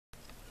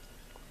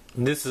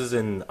This is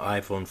an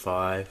iPhone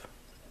 5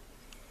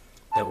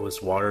 that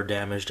was water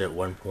damaged at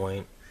one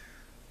point.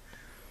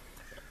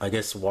 I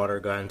guess water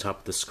got on top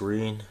of the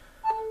screen,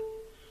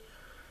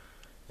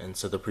 and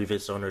so the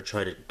previous owner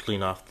tried to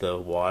clean off the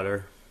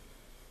water.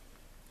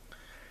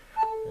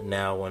 And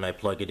now when I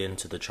plug it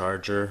into the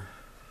charger,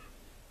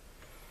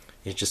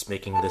 it's just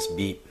making this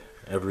beep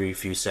every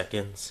few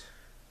seconds.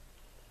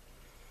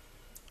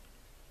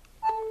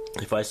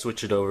 If I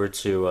switch it over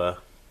to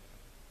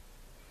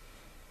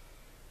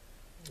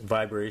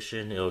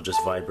vibration, it'll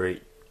just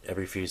vibrate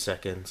every few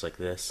seconds like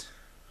this.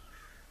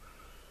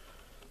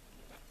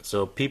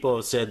 So people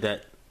have said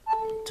that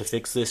to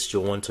fix this,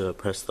 you'll want to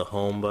press the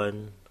home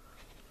button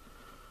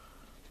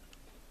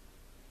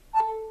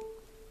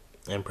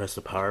and press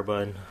the power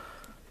button.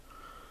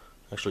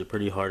 Actually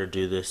pretty hard to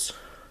do this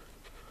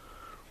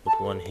with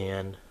one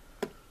hand.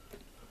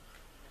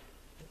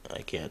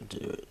 I can't do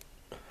it.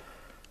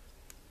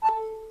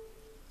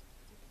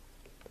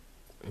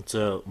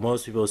 So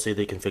most people say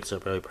they can fix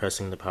it by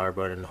pressing the power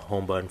button and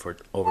home button for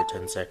over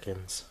 10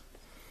 seconds.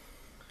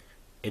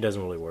 It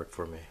doesn't really work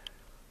for me.